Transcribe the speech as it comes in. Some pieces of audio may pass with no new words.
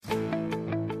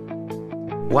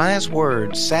Wise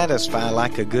words satisfy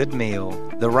like a good meal.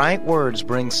 The right words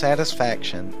bring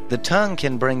satisfaction. The tongue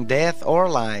can bring death or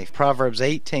life. Proverbs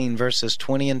 18 verses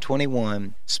 20 and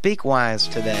 21. Speak wise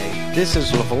today. This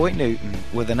is LaVoy Newton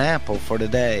with an apple for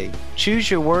today.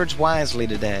 Choose your words wisely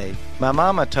today. My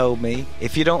mama told me,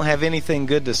 if you don't have anything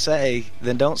good to say,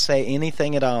 then don't say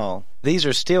anything at all. These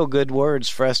are still good words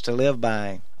for us to live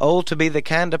by. Oh, to be the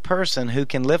kind of person who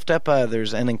can lift up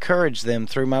others and encourage them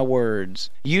through my words.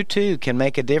 You too can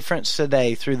make a difference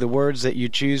today through the words that you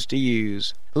choose to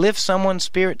use. Lift someone's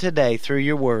spirit today through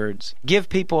your words. Give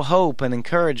people hope and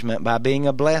encouragement by being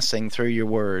a blessing through your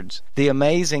words. The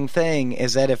amazing thing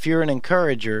is that if you're an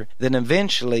encourager, then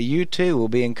eventually you too will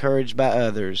be encouraged by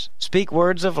others. Speak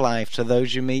words of life to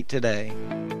those you meet today.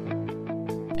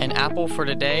 An Apple for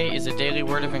Today is a daily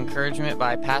word of encouragement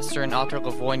by pastor and author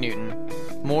LaVoy Newton.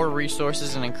 More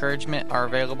resources and encouragement are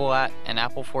available at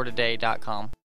anapplefortoday.com.